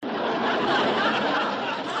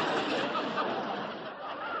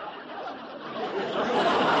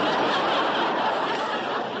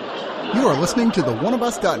listening to the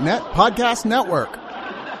oneofus.net podcast network.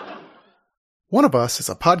 One of Us is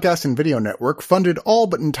a podcast and video network funded all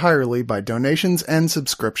but entirely by donations and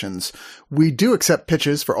subscriptions. We do accept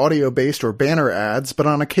pitches for audio-based or banner ads, but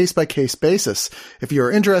on a case-by-case basis. If you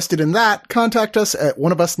are interested in that, contact us at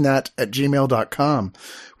oneofusnet@gmail.com.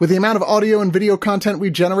 With the amount of audio and video content we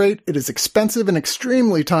generate, it is expensive and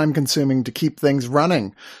extremely time-consuming to keep things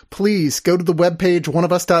running. Please go to the webpage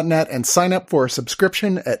oneofus.net and sign up for a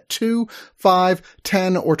subscription at $2, $5,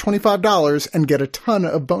 $10, or $25 and get a ton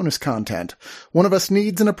of bonus content. One of Us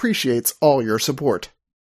needs and appreciates all your support.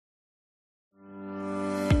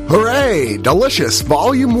 Hooray! Delicious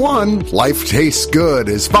Volume 1, Life Tastes Good,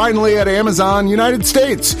 is finally at Amazon United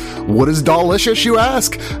States. What is Delicious, you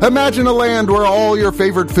ask? Imagine a land where all your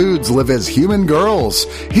favorite foods live as human girls.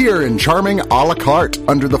 Here in charming a la carte,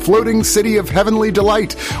 under the floating city of heavenly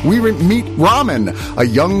delight, we meet Ramen, a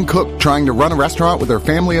young cook trying to run a restaurant with her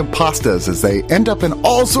family of pastas as they end up in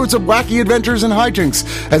all sorts of wacky adventures and hijinks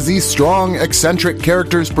as these strong, eccentric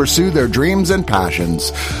characters pursue their dreams and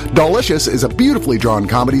passions. Delicious is a beautifully drawn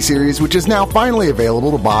comedy series which is now finally available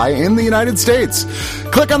to buy in the United States.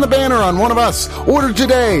 Click on the banner on One of Us, order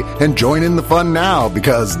today, and join in the fun now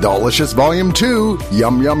because Delicious Volume 2,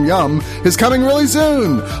 Yum Yum Yum, is coming really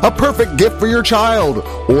soon. A perfect gift for your child,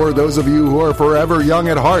 or those of you who are forever young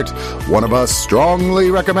at heart. One of Us strongly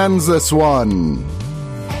recommends this one.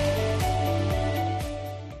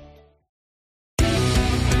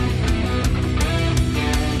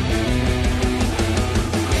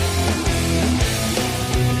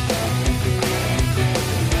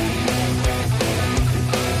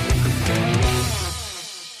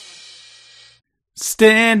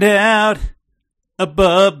 Stand out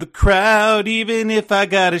above the crowd, even if I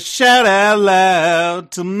gotta shout out loud,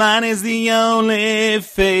 till mine is the only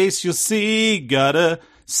face you'll see. Gotta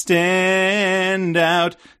stand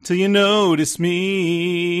out till you notice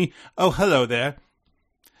me. Oh, hello there.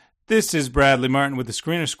 This is Bradley Martin with the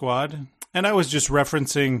Screener Squad, and I was just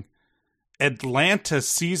referencing Atlanta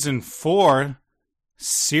Season 4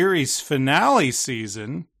 series finale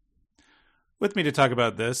season. With me to talk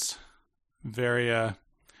about this, very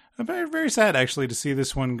sad actually to see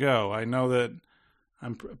this one go. I know that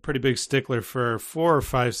I'm a pretty big stickler for 4 or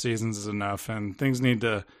 5 seasons is enough, and things need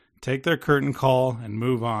to take their curtain call and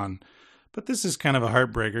move on. But this is kind of a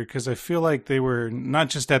heartbreaker because I feel like they were not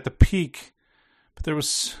just at the peak, but there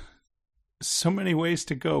was so many ways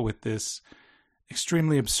to go with this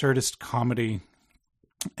extremely absurdist comedy.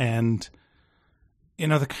 And, you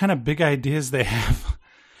know, the kind of big ideas they have.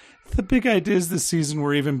 The big ideas this season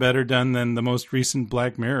were even better done than the most recent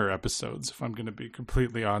Black Mirror episodes, if I'm going to be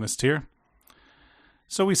completely honest here.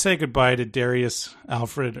 So we say goodbye to Darius,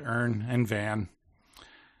 Alfred, Ern, and Van.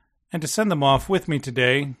 And to send them off with me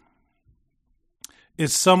today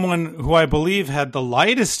is someone who I believe had the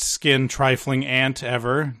lightest skin trifling ant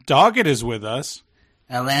ever. Doggett is with us.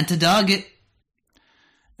 Atlanta Doggett.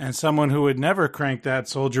 And someone who would never crank that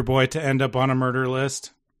soldier boy to end up on a murder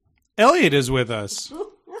list. Elliot is with us.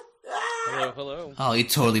 Hello, hello. Oh, he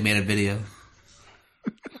totally made a video.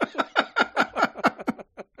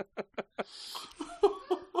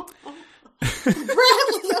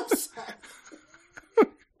 Bradley, I'm sorry.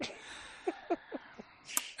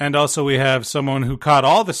 And also we have someone who caught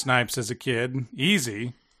all the snipes as a kid.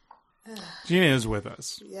 Easy. Gina is with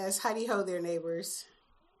us. Yes, howdy ho there, neighbors.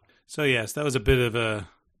 So yes, that was a bit of an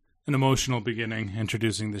emotional beginning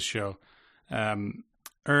introducing this show.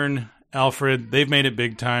 Ern, Alfred, they've made it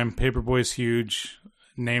big time. Paperboy's huge,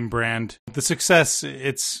 name brand. The success,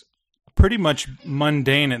 it's pretty much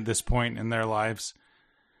mundane at this point in their lives.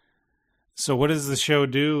 So what does the show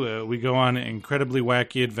do? We go on incredibly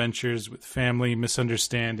wacky adventures with family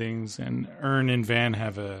misunderstandings, and Ern and Van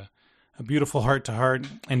have a beautiful heart-to-heart.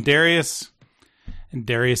 And Darius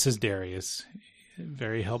is Darius.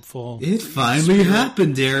 Very helpful. It finally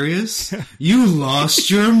happened, Darius. You lost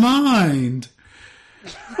your mind.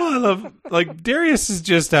 Well, I love, like, Darius is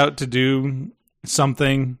just out to do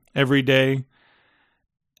something every day.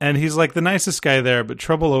 And he's like the nicest guy there, but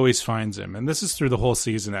trouble always finds him. And this is through the whole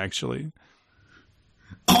season, actually.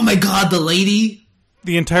 Oh my god, the lady?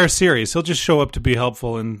 The entire series. He'll just show up to be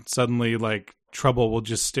helpful, and suddenly, like, trouble will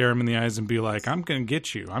just stare him in the eyes and be like, I'm going to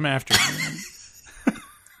get you. I'm after you.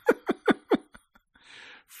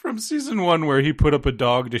 From season 1, where he put up a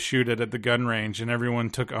dog to shoot at the gun range, and everyone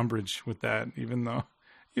took umbrage with that, even though,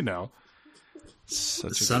 you know.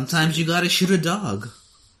 Sometimes you gotta shoot a dog.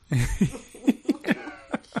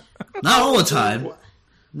 Not all the time.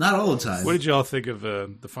 Not all the time. What did you all think of the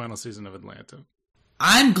final season of Atlanta?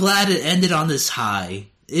 I'm glad it ended on this high.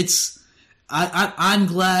 I'm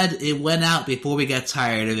glad it went out before we got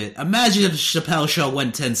tired of it. Imagine if Chappelle Show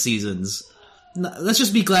went 10 seasons. Let's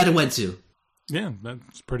just be glad it went to. Yeah,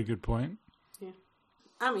 that's a pretty good point. Yeah.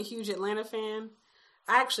 I'm a huge Atlanta fan.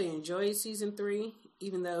 I actually enjoyed season 3,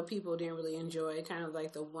 even though people didn't really enjoy kind of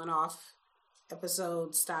like the one-off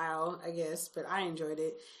episode style, I guess, but I enjoyed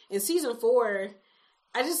it. In season 4,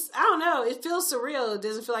 I don't know, it feels surreal. It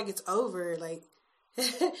doesn't feel like it's over. Like,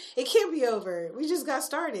 it can't be over. We just got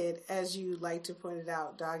started, as you like to point it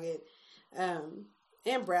out, Doggett,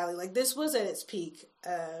 and Bradley. Like, this was at its peak,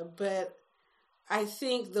 but I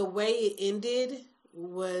think the way it ended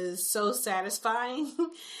was so satisfying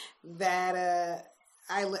that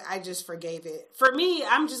I just forgave it. For me,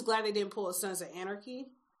 I'm just glad they didn't pull a Sons of Anarchy,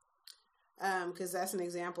 because that's an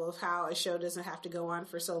example of how a show doesn't have to go on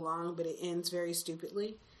for so long, but it ends very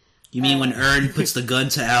stupidly. You mean when Ern puts the gun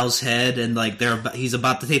to Al's head and like he's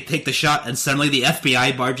about to take the shot, and suddenly the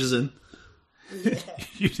FBI barges in? Yeah.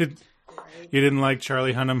 You didn't like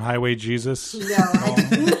Charlie Hunnam Highway Jesus? No, I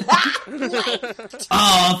didn't.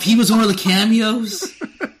 Oh, he was one of the cameos.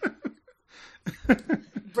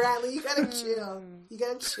 Bradley, you gotta chill. You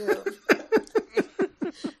gotta chill.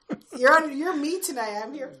 You're me tonight.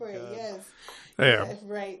 I'm here for it. Yes. Yeah.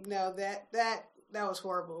 Right. No, that was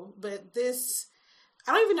horrible. But this,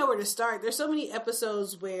 I don't even know where to start. There's so many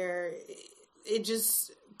episodes where it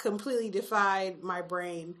just completely defied my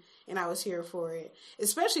brain, and I was here for it.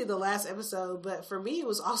 Especially the last episode. But for me, it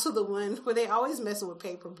was also the one where they always messing with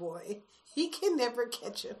Paperboy. He can never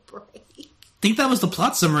catch a break. I think that was the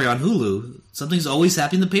plot summary on Hulu. Something's always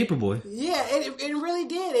happening to Paperboy. Yeah, it really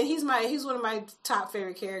did, and he's one of my top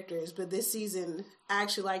favorite characters. But this season, I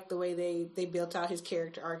actually like the way they built out his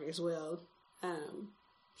character arc as well.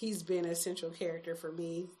 He's been a central character for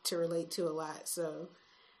me to relate to a lot. So,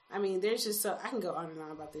 I mean, there's just I can go on and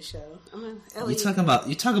on about this show. You talk about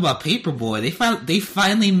Paperboy. They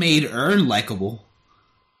finally made Ern likable.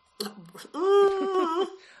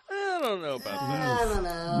 I don't know about that. I don't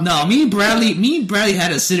know. No, me and Bradley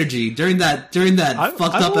had a synergy during that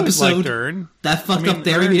fucked up episode. That fucked up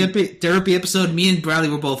therapy episode. Me and Bradley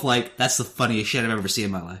were both like, "That's the funniest shit I've ever seen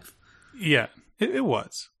in my life." Yeah, it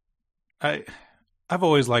was. I've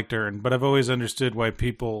always liked Ern, but I've always understood why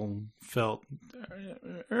people felt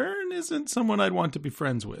Ern isn't someone I'd want to be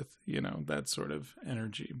friends with. You know, that sort of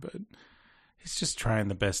energy. But he's just trying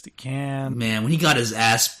the best he can. Man, when he got his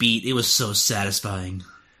ass beat, it was so satisfying.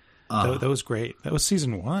 That was great. That was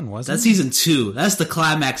season 1, wasn't it? That's season 2. That's the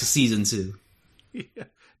climax of season 2. Yeah,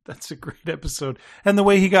 that's a great episode. And the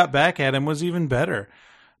way he got back at him was even better.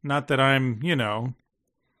 Not that I'm,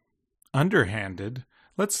 underhanded.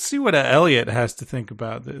 Let's see what Elliot has to think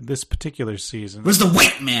about this particular season. What's the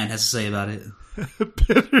white man has to say about it?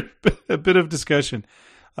 A bit of discussion.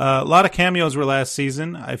 A lot of cameos were last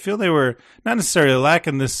season. I feel they were not necessarily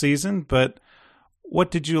lacking this season, but what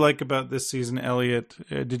did you like about this season, Elliot?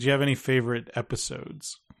 Did you have any favorite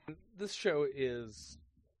episodes? This show is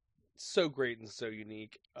so great and so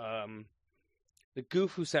unique. The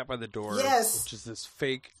Goof Who Sat by the Door, yes, which is this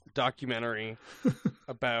fake documentary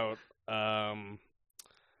about a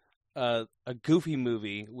Goofy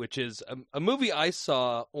movie, which is a movie I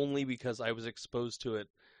saw only because I was exposed to it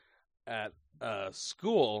at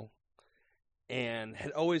school and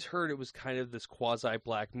had always heard it was kind of this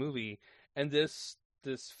quasi-black movie. And this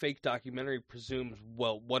fake documentary presumes,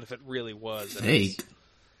 well, what if it really was? Fake.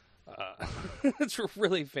 It's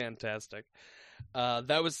really fantastic.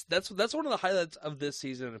 That's one of the highlights of this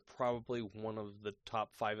season, and probably one of the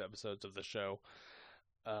top 5 episodes of the show.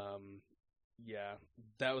 Yeah,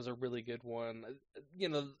 that was a really good one.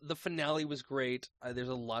 The finale was great. There's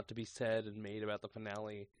a lot to be said and made about the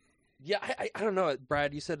finale. Yeah, I don't know,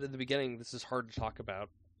 Brad. You said at the beginning this is hard to talk about.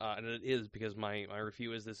 And it is, because my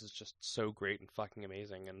review is this is just so great and fucking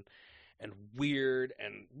amazing and weird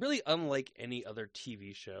and really unlike any other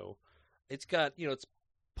TV show. It's got, it's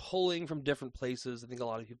pulling from different places. I think a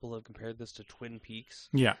lot of people have compared this to Twin Peaks.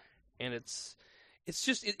 Yeah. And it's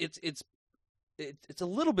a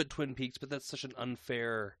little bit Twin Peaks, but that's such an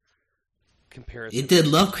unfair comparison. It did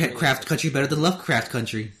Lovecraft Country better than Lovecraft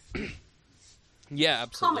Country. Yeah,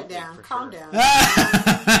 absolutely. Calm Sure. down. Calm down.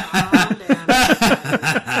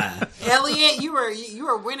 Elliot, you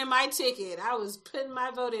were winning my ticket. I was putting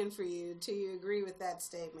my vote in for you till you agree with that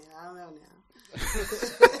statement. I don't know now.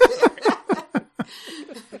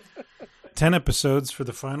 10 episodes for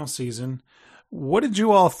the final season. What did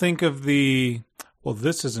you all think of this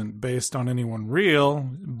isn't based on anyone real,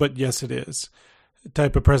 but yes it is,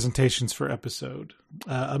 type of presentations for episode?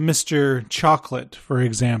 A Mr. Chocolate, for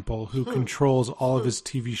example, who controls all of his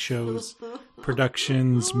TV shows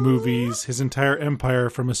productions, movies, his entire empire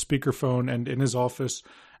from a speakerphone and in his office,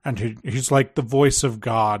 and he's like the voice of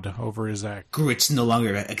God over his act. Grits no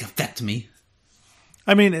longer affect me.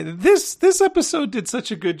 I mean, this episode did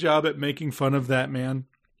such a good job at making fun of that man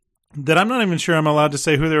that I'm not even sure I'm allowed to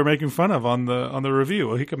say who they were making fun of on the review.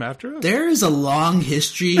 Will he come after us? There is a long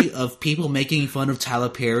history of people making fun of Tyler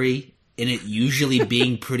Perry and it usually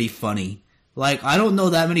being pretty funny. Like, I don't know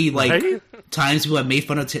that many times people have made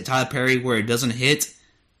fun of Tyler Perry where it doesn't hit,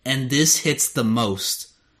 and this hits the most.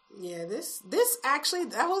 Yeah, this actually,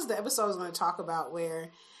 that was the episode I was going to talk about,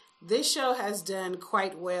 where this show has done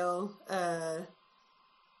quite well a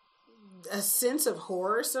sense of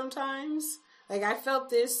horror sometimes. Like, I felt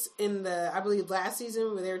this in I believe last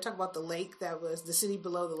season, where they were talking about the lake that was the city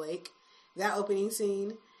below the lake, that opening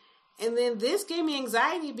scene. And then this gave me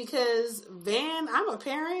anxiety because Van, I'm a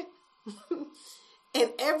parent, and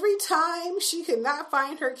every time she could not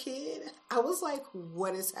find her kid, I was like,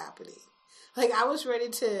 what is happening? Like, I was ready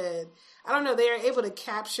to, I don't know, they are able to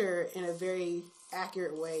capture in a very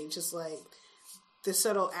accurate way, just like the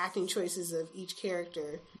subtle acting choices of each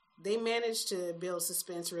character. They managed to build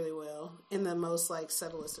suspense really well in the most, like,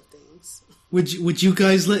 subtlest of things. Would you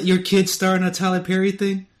guys let your kids star in a Tyler Perry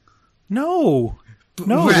thing? No.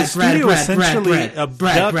 The studio essentially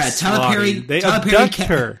abducts Tyler Perry. They abduct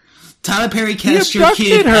her. Tyler Perry casts your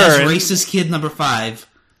kid as racist kid number 5.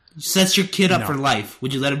 Sets your kid up for life.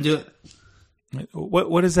 Would you let him do it?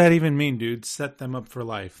 What does that even mean, dude? Set them up for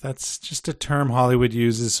life. That's just a term Hollywood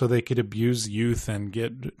uses so they could abuse youth and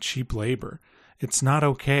get cheap labor. It's not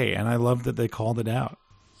okay, and I love that they called it out.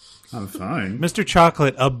 I'm fine. Mr.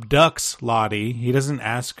 Chocolate abducts Lottie. He doesn't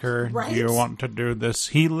ask her, right. Do you want to do this?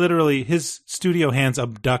 He literally, his studio hands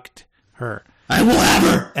abduct her. I will have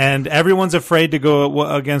her! And everyone's afraid to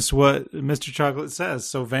go against what Mr. Chocolate says.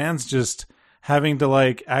 So Van's just having to,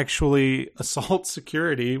 like, actually assault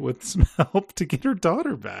security with some help to get her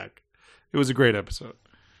daughter back. It was a great episode.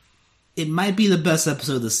 It might be the best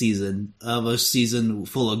episode of the season, of a season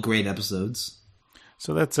full of great episodes.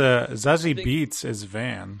 So that's Zazie Beetz as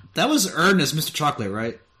Van. That was Ernest, Mr. Chocolate,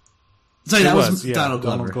 right? Sorry, that was Donald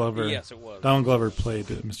Glover. Yes, it was. Donald Glover played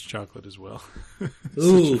Mr. Chocolate as well.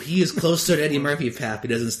 Ooh, he is closer to Eddie Murphy if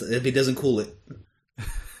he doesn't cool it.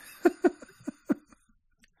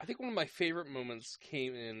 I think one of my favorite moments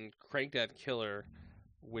came in Crank Dad Killer,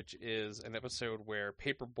 which is an episode where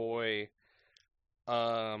Paperboy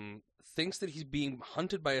thinks that he's being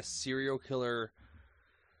hunted by a serial killer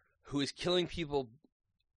who is killing people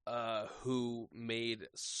who made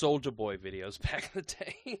Soulja Boy videos back in the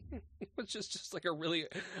day, which is just like a really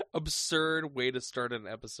absurd way to start an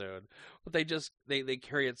episode. But they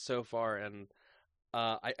carry it so far, and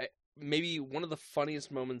I maybe one of the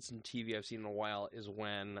funniest moments in TV I've seen in a while is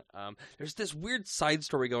when there's this weird side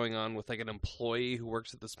story going on with like an employee who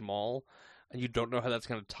works at this mall, and you don't know how that's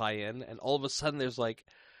going to tie in, and all of a sudden there's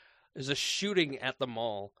a shooting at the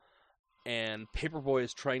mall, and Paperboy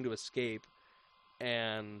is trying to escape,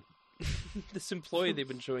 and this employee they've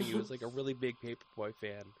been showing you is like a really big Paperboy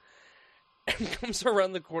fan, and comes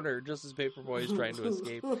around the corner just as Paperboy is trying to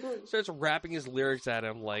escape, starts rapping his lyrics at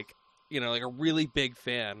him like, you know, like a really big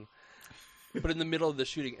fan, but in the middle of the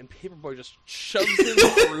shooting, and Paperboy just shoves him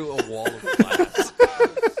through a wall of glass.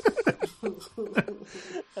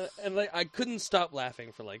 And like, I couldn't stop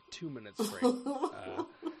laughing for like 2 minutes straight.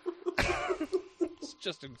 It's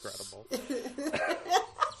just incredible.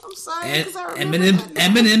 I'm sorry.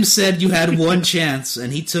 Eminem said you had one chance,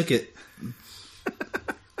 and he took it.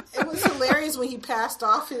 It was hilarious when he passed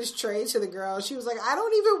off his tray to the girl. She was like, "I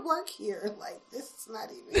don't even work here. Like, this is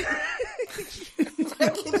not even."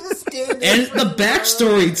 Like, and the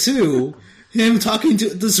backstory too. Him talking to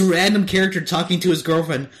this random character, talking to his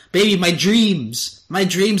girlfriend. Baby, my dreams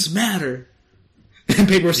matter. And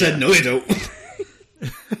Paper said, "No, they don't."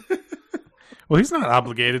 Well, he's not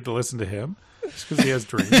obligated to listen to him just because he has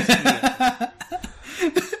dreams.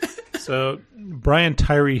 So Brian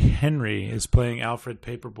Tyree Henry is playing Alfred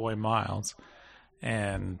Paperboy Miles,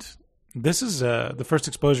 and this is the first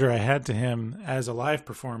exposure I had to him as a live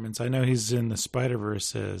performance. I know he's in the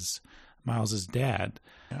Spider-Verse as Miles' dad.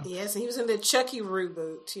 Yes, and he was in the Chucky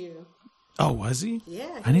reboot too. Oh, was he?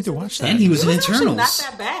 Yeah, I need to watch that. And he was in Eternals. Not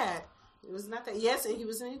that bad. It was not that. Yes, and he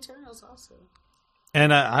was in Eternals also.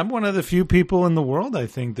 And I'm one of the few people in the world, I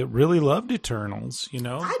think, that really loved Eternals. You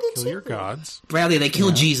know, I did kill too. your gods. Bradley, they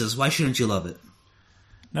killed Jesus. Why shouldn't you love it?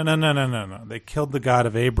 No. They killed the God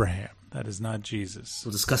of Abraham. That is not Jesus.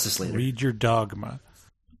 We'll discuss this later. Read your dogma.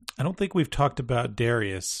 I don't think we've talked about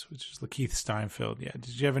Darius, which is Lakeith Steinfeld yet.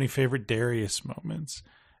 Did you have any favorite Darius moments?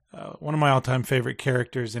 one of my all-time favorite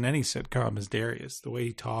characters in any sitcom is Darius. The way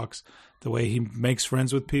he talks, the way he makes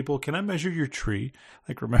friends with people. Can I measure your tree?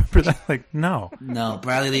 Like, remember that? Like, no. No,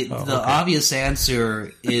 Bradley, the obvious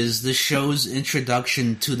answer is the show's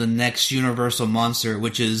introduction to the next universal monster,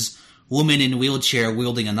 which is woman in wheelchair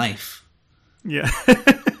wielding a knife. Yeah.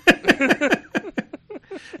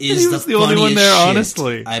 Is he was the only one there,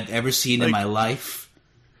 honestly. I've ever seen in my life,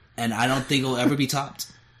 and I don't think it'll ever be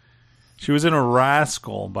topped. She was in a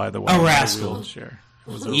Rascal, by the way. A Rascal. Wheelchair.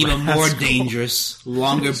 Even more dangerous,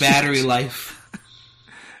 longer battery life.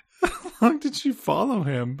 How long did she follow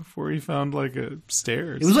him before he found, like, a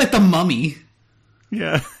stairs? It was like the Mummy.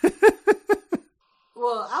 Yeah.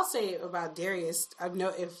 Well, I'll say about Darius, I've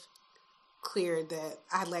clear that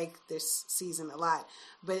I like this season a lot.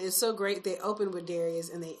 But it's so great. They opened with Darius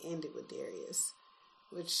and they ended with Darius,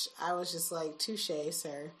 which I was just like, touche,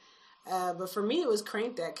 sir. But for me, it was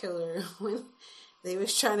Crank That Killer when they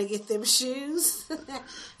was trying to get them shoes.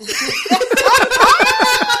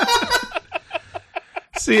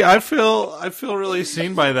 See, I feel really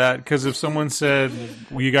seen by that, because if someone said,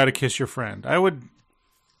 well, you got to kiss your friend, I would,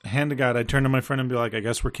 hand to God, I'd turn to my friend and be like, I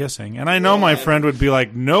guess we're kissing. And I know my friend would be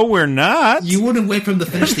like, no, we're not. You wouldn't wait for him to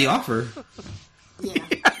finish the offer. Yeah.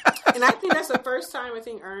 And I think that's the first time I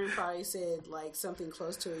think Ern probably said like something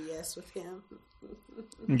close to a yes with him.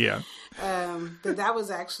 Yeah. But that was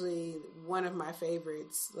actually one of my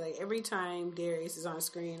favorites. Like every time Darius is on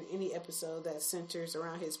screen, any episode that centers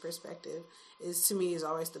around his perspective is, to me, is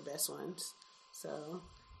always the best ones. So,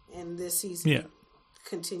 and this season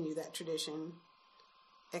continue that tradition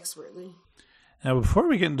expertly. Now, before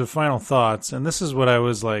we get into final thoughts, and this is what I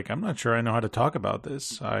was like, I'm not sure I know how to talk about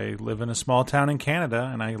this. I live in a small town in Canada,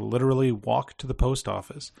 and I literally walk to the post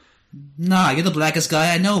office. Nah, you're the blackest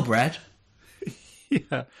guy I know, Brad.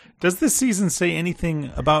 Yeah. Does this season say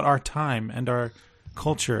anything about our time and our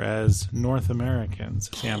culture as North Americans?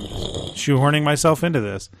 See, I'm shoehorning myself into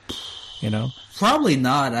this, you know? Probably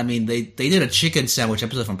not. I mean, they did a chicken sandwich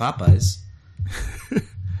episode from Popeyes.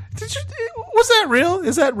 Was that real?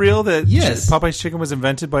 Is that real that yes. Popeye's chicken was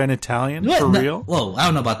invented by an Italian? What? For real? Whoa, I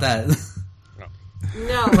don't know about that.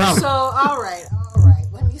 No. So, all right.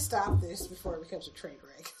 Let me stop this before it becomes a train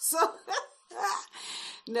wreck. So,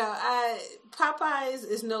 no, Popeyes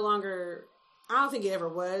is no longer, I don't think it ever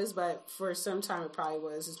was, but for some time it probably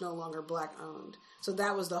was. It's no longer black owned. So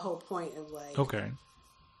that was the whole point of like, okay,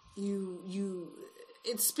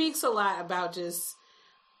 it speaks a lot about just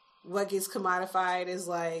what gets commodified is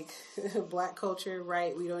like black culture,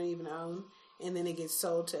 right? We don't even own, and then it gets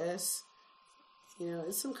sold to us. You know,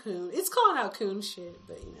 it's some coon. It's calling out coon shit,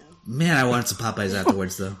 but you know. Man, I wanted some Popeyes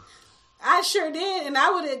afterwards, though. I sure did, and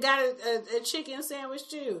I would have got a chicken sandwich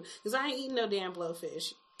too, because I ain't eating no damn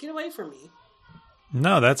blowfish. Get away from me.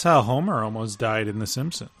 No, that's how Homer almost died in The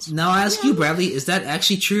Simpsons. Now, I ask you, Bradley, is that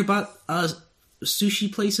actually true about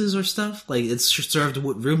sushi places or stuff? Like, it's served at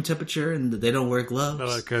room temperature and they don't wear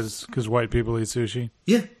gloves? Because white people eat sushi?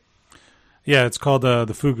 Yeah. Yeah, it's called the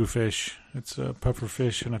fugu fish. It's a puffer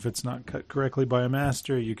fish, and if it's not cut correctly by a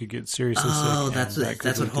master, you could get seriously sick. Oh, that's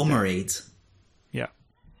what Homer ate. Yeah.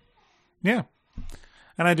 Yeah.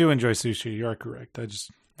 And I do enjoy sushi. You are correct. I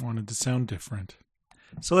just wanted to sound different.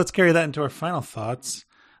 So let's carry that into our final thoughts.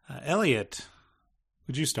 Elliot,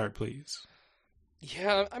 would you start, please?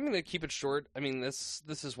 Yeah, I'm going to keep it short. I mean, this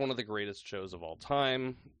is one of the greatest shows of all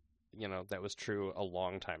time. You know, that was true a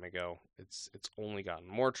long time ago. It's only gotten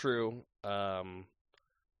more true. There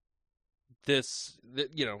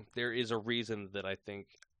is a reason that I think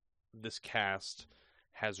this cast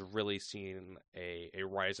has really seen a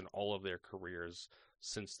rise in all of their careers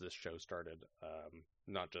since this show started.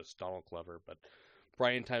 Not just Donald Glover, but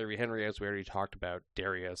Brian Tyree Henry, as we already talked about.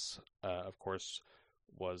 Darius, of course,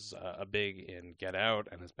 was a big in Get Out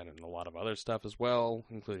and has been in a lot of other stuff as well,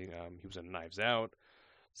 including he was in Knives Out.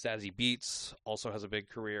 Zazie Beetz also has a big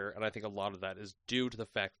career, and I think a lot of that is due to the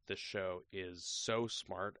fact that this show is so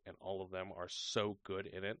smart and all of them are so good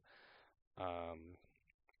in it.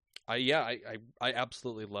 I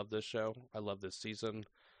absolutely love this show. I love this season.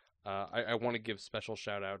 I want to give special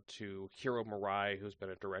shout out to Hiro Murai, who's been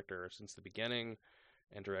a director since the beginning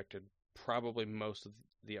and directed probably most of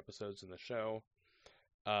the episodes in the show.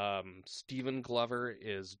 Stephen Glover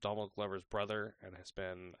is Donald Glover's brother and has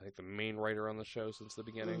been, I think, the main writer on the show since the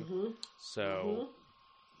beginning. Mm-hmm. So,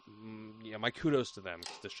 my kudos to them.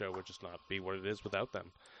 The show would just not be what it is without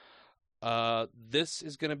them. This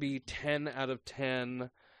is going to be 10 out of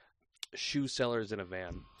 10 shoe sellers in a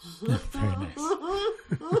van. Very nice.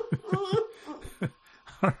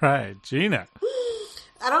 All right, Gina.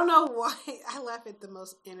 I don't know why I laugh at the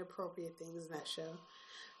most inappropriate things in that show.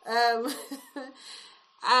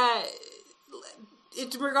 In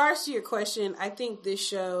regards to your question, I think this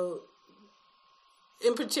show,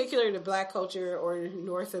 in particular the Black culture or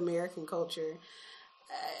North American culture,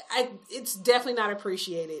 it's definitely not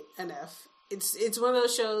appreciated enough. It's one of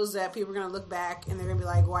those shows that people are going to look back and they're going to be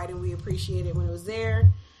like, why didn't we appreciate it when it was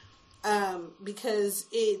there? Because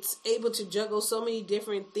it's able to juggle so many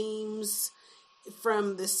different themes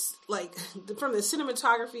from this, like from the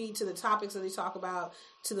cinematography to the topics that they talk about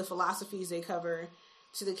to the philosophies they cover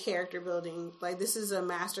to the character building. Like, this is a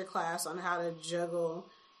masterclass on how to juggle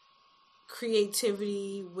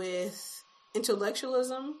creativity with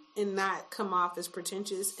intellectualism and not come off as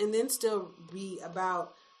pretentious and then still be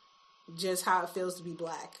about just how it feels to be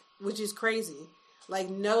Black, which is crazy. Like,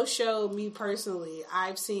 no show, me personally,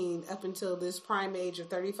 I've seen up until this prime age of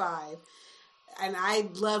 35, and I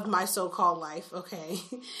love my so-called life, okay,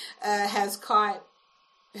 has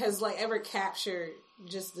ever captured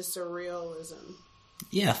just the surrealism.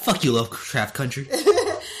 Yeah, fuck you, Lovecraft Country.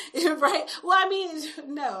 Right? Well, I mean,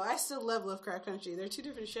 no, I still love Lovecraft Country. They're two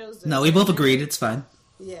different shows. Though. No, we both agreed. It's fine.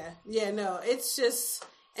 Yeah, no, it's just,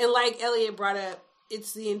 and like Elliot brought up,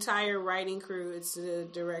 it's the entire writing crew. It's the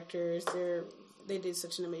directors. They did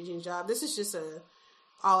such an amazing job. This is just a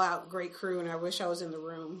all-out great crew, and I wish I was in the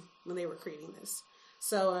room when they were creating this.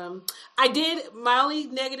 So, I did, my only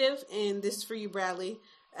negative, and this is for you, Bradley,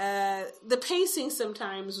 the pacing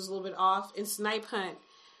sometimes was a little bit off. In Snipe Hunt,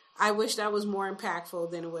 I wish that was more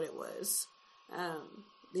impactful than what it was.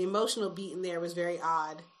 The emotional beat in there was very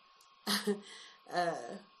odd. But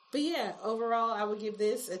yeah, overall, I would give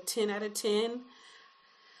this a 10 out of 10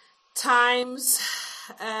 times.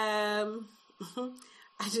 I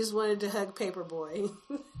just wanted to hug Paperboy.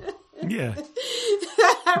 Yeah.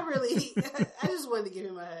 I just wanted to give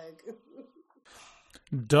him a hug.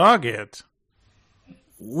 Dog it.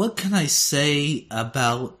 What can I say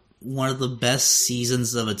about one of the best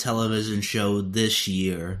seasons of a television show this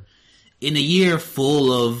year? In a year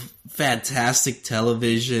full of fantastic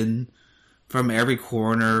television from every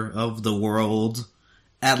corner of the world,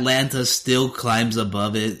 Atlanta still climbs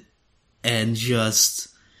above it and just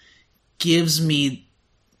gives me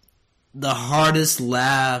the hardest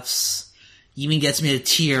laughs, even gets me to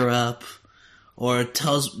tear up, or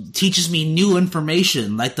teaches me new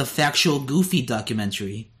information, like the Factual Goofy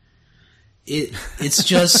documentary. It's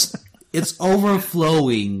just, it's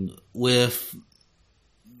overflowing with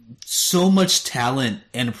so much talent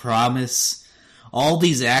and promise. All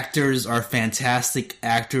these actors are fantastic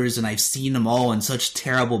actors, and I've seen them all in such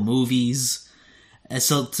terrible movies. And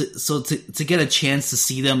so to get a chance to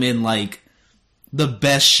see them in, like, the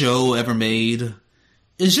best show ever made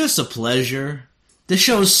is just a pleasure. This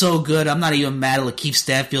show is so good, I'm not even mad at Lakeith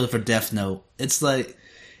Stanfield for Death Note. It's like,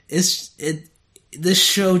 this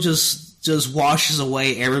show just washes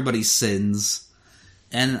away everybody's sins.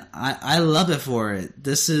 And I love it for it.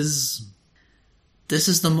 This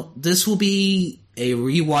will be a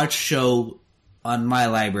rewatch show on my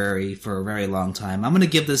library for a very long time. I'm gonna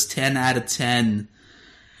give this 10 out of 10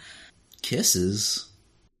 kisses.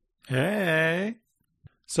 Hey.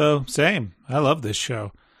 So, same. I love this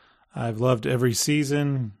show. I've loved every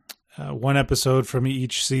season. One episode from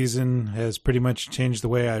each season has pretty much changed the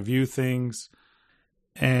way I view things.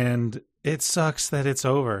 And it sucks that it's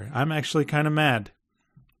over. I'm actually kind of mad,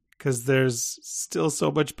 because there's still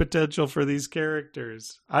so much potential for these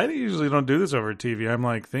characters. I usually don't do this over TV. I'm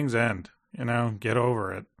like, things end. Get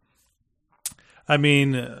over it. I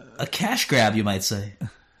mean... a cash grab, you might say.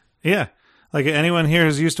 Yeah. Like, anyone here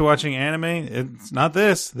who's used to watching anime, it's not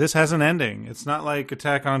this. This has an ending. It's not like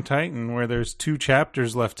Attack on Titan, where there's 2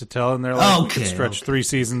 chapters left to tell, and they're like, we could stretch 3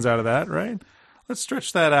 seasons out of that, right? Let's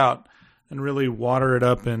stretch that out and really water it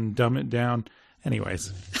up and dumb it down.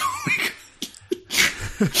 Anyways.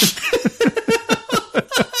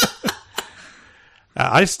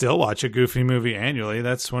 I still watch a Goofy movie annually.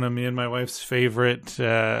 That's one of me and my wife's favorite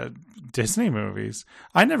Disney movies.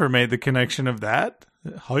 I never made the connection of that.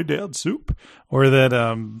 Hi, Dad, soup. Or that,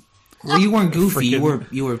 well, you weren't Goofy,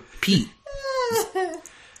 you were Pete.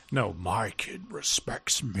 No, my kid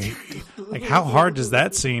respects me. Like, how hard does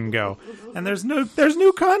that scene go? And there's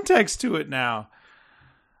new context to it now.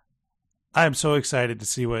 I'm so excited to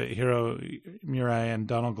see what Hiro Murai and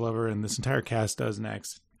Donald Glover and this entire cast does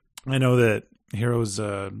next. I know that Hiro's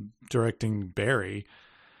directing Barry,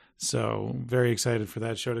 so very excited for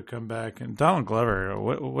that show to come back. And Donald Glover,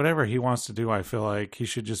 whatever he wants to do, I feel like he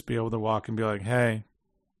should just be able to walk and be like, hey,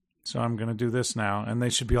 so I'm going to do this now. And they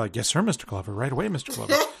should be like, yes, sir, Mr. Glover, right away, Mr.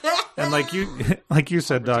 Glover. And like you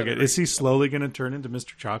said, Doggett, is he slowly going to turn into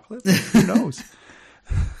Mr. Chocolate? Who knows?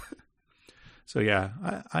 So yeah,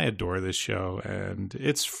 I adore this show, and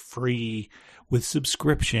it's free with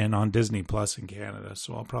subscription on Disney Plus in Canada.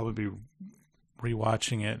 So I'll probably be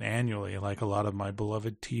rewatching it annually, like a lot of my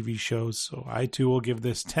beloved TV shows. So I too will give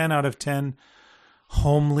this 10 out of 10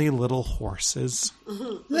 homely little horses.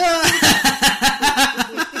 Oh, God.